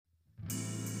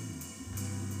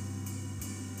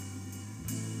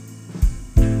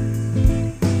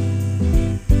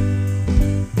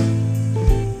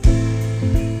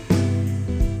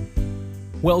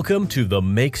Welcome to the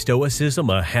Make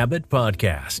Stoicism a Habit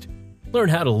podcast. Learn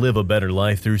how to live a better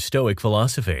life through Stoic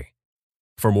philosophy.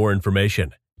 For more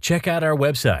information, check out our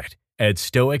website at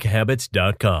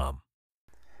stoichabits.com.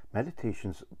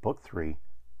 Meditations, Book 3,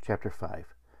 Chapter 5.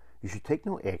 You should take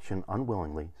no action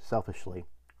unwillingly, selfishly,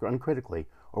 uncritically,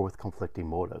 or with conflicting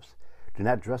motives. Do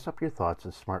not dress up your thoughts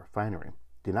in smart finery.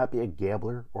 Do not be a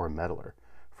gabbler or a meddler.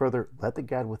 Further, let the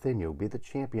God within you be the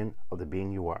champion of the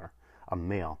being you are, a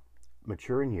male,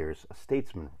 mature in years, a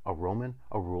statesman, a Roman,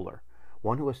 a ruler,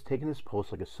 one who has taken his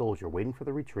post like a soldier waiting for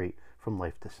the retreat from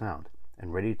life to sound,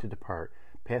 and ready to depart,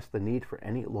 past the need for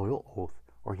any loyal oath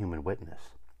or human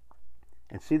witness.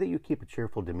 And see that you keep a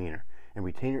cheerful demeanor, and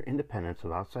retain your independence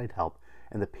of outside help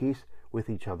and the peace with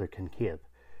each other can give.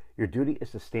 Your duty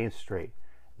is to stand straight,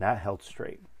 not held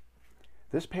straight.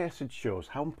 This passage shows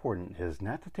how important it is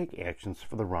not to take actions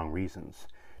for the wrong reasons.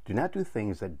 Do not do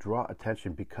things that draw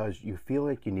attention because you feel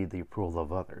like you need the approval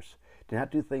of others. Do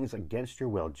not do things against your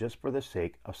will just for the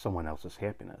sake of someone else's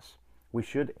happiness. We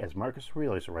should, as Marcus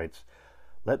Aurelius writes,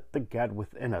 let the God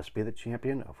within us be the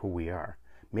champion of who we are.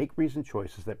 Make reasoned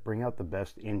choices that bring out the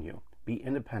best in you. Be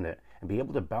independent and be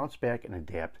able to bounce back and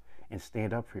adapt and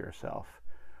stand up for yourself.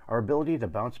 Our ability to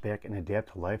bounce back and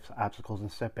adapt to life's obstacles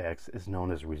and setbacks is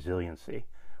known as resiliency.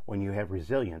 When you have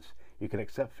resilience, you can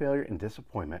accept failure and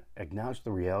disappointment, acknowledge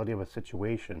the reality of a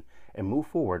situation, and move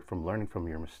forward from learning from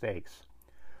your mistakes.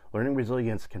 Learning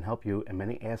resilience can help you in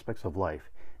many aspects of life,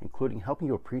 including helping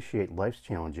you appreciate life's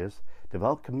challenges,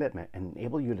 develop commitment, and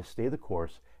enable you to stay the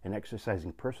course in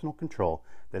exercising personal control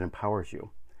that empowers you.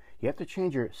 You have to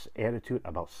change your attitude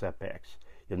about setbacks.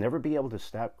 You'll never be able to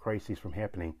stop crises from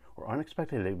happening or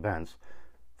unexpected events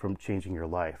from changing your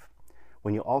life.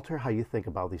 When you alter how you think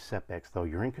about these setbacks, though,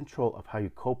 you're in control of how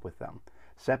you cope with them.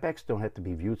 Setbacks don't have to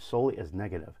be viewed solely as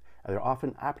negative, and they're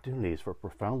often opportunities for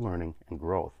profound learning and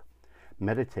growth.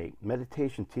 Meditate.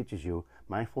 Meditation teaches you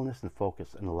mindfulness and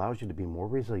focus and allows you to be more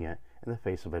resilient in the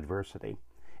face of adversity.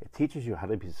 It teaches you how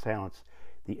to silence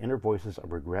the inner voices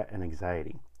of regret and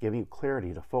anxiety, giving you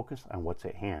clarity to focus on what's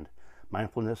at hand.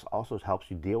 Mindfulness also helps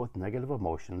you deal with negative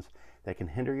emotions that can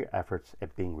hinder your efforts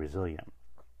at being resilient.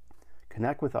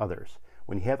 Connect with others.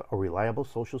 When you have a reliable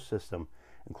social system,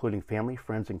 including family,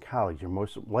 friends, and colleagues, you're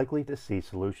most likely to see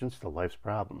solutions to life's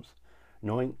problems.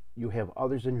 Knowing you have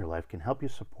others in your life can help you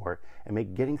support and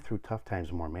make getting through tough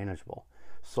times more manageable.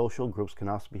 Social groups can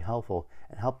also be helpful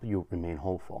and help you remain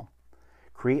hopeful.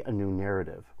 Create a new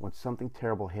narrative. When something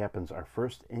terrible happens, our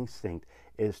first instinct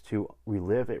is to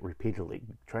relive it repeatedly,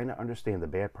 trying to understand the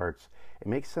bad parts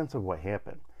and make sense of what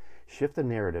happened. Shift the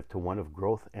narrative to one of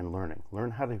growth and learning.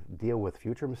 Learn how to deal with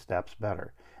future missteps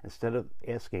better. Instead of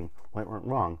asking what went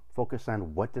wrong, focus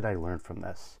on what did I learn from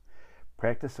this.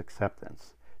 Practice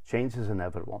acceptance. Change is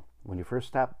inevitable. When you first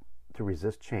stop to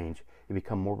resist change, you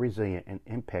become more resilient and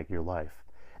impact your life.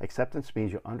 Acceptance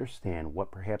means you understand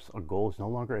what perhaps a goal is no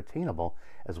longer attainable,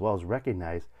 as well as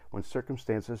recognize when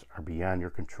circumstances are beyond your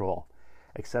control.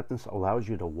 Acceptance allows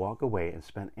you to walk away and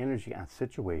spend energy on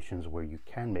situations where you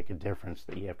can make a difference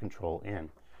that you have control in.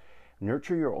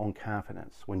 Nurture your own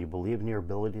confidence. When you believe in your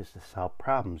abilities to solve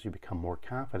problems, you become more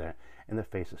confident in the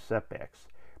face of setbacks.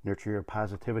 Nurture your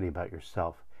positivity about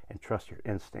yourself and trust your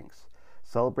instincts.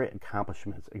 Celebrate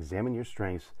accomplishments. Examine your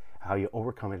strengths, how you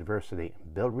overcome adversity,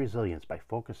 and build resilience by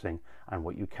focusing on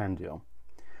what you can do.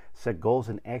 Set goals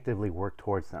and actively work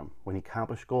towards them. When you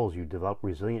accomplish goals, you develop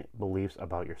resilient beliefs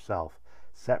about yourself.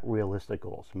 Set realistic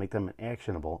goals. Make them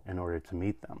actionable in order to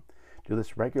meet them. Do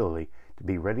this regularly to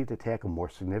be ready to tackle more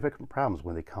significant problems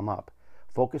when they come up.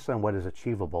 Focus on what is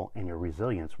achievable and your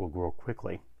resilience will grow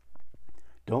quickly.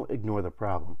 Don't ignore the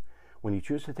problem. When you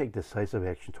choose to take decisive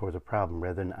action towards a problem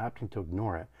rather than opting to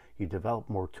ignore it, you develop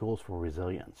more tools for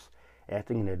resilience.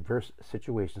 Acting in adverse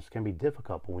situations can be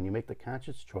difficult, but when you make the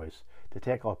conscious choice to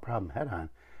tackle a problem head-on,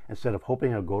 instead of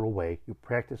hoping it'll go away, you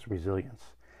practice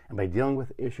resilience. And by dealing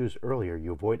with issues earlier,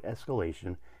 you avoid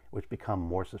escalation, which become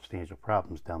more substantial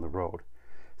problems down the road.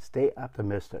 Stay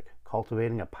optimistic.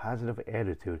 Cultivating a positive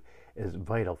attitude is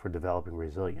vital for developing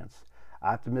resilience.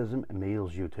 Optimism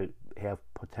enables you to have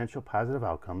potential positive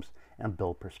outcomes and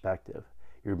build perspective.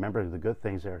 You remember the good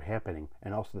things that are happening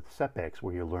and also the setbacks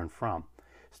where you learn from.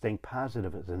 Staying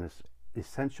positive is an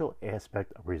essential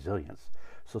aspect of resilience.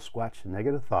 So squash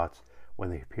negative thoughts when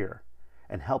they appear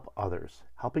and help others.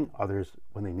 Helping others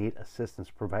when they need assistance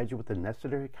provides you with the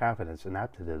necessary confidence and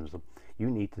optimism you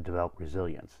need to develop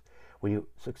resilience. When you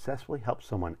successfully help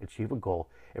someone achieve a goal,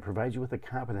 it provides you with the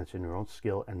confidence in your own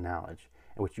skill and knowledge,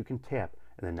 in which you can tap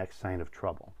in the next sign of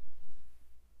trouble.